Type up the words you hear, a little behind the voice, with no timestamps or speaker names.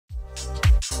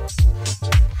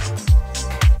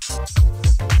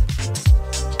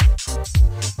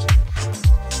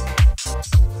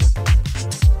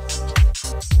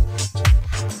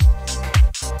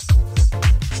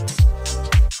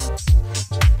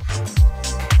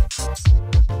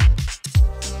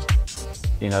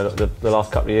you know, the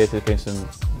last couple of years there's been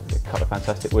a couple of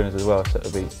fantastic winners as well, so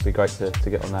it'll be great to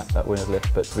get on that winners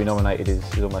list. But to be nominated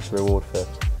is almost a reward for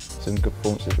some good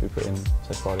performances that we put in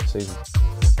so far this season.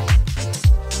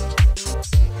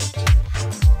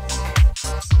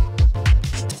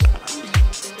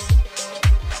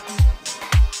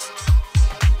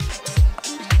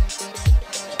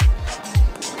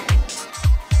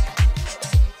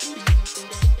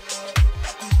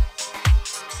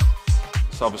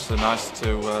 It's obviously nice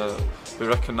to be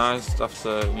recognised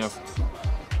after, you know,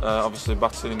 obviously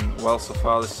batting well so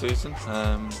far this season.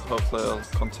 Hopefully it'll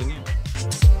continue.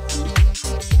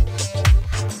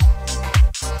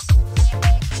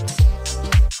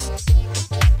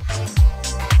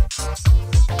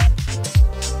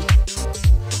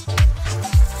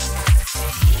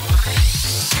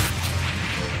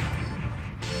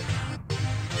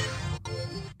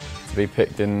 To be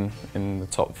picked in the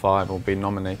top 5 or be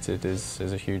nominated is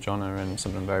a huge honour and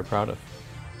something I'm very proud of.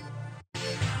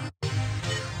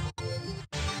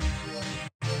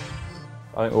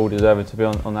 I think we're all deserving to be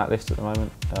on that list at the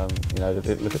moment. You know, look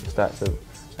at the stats of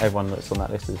everyone that's on that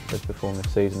list has performed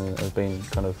this season and has been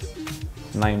kind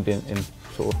of named in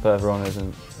sort of further honours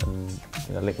and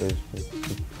you know, linked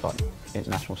with like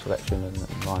international selection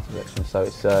and line selection. So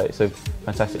it's a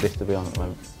fantastic list to be on at the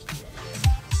moment.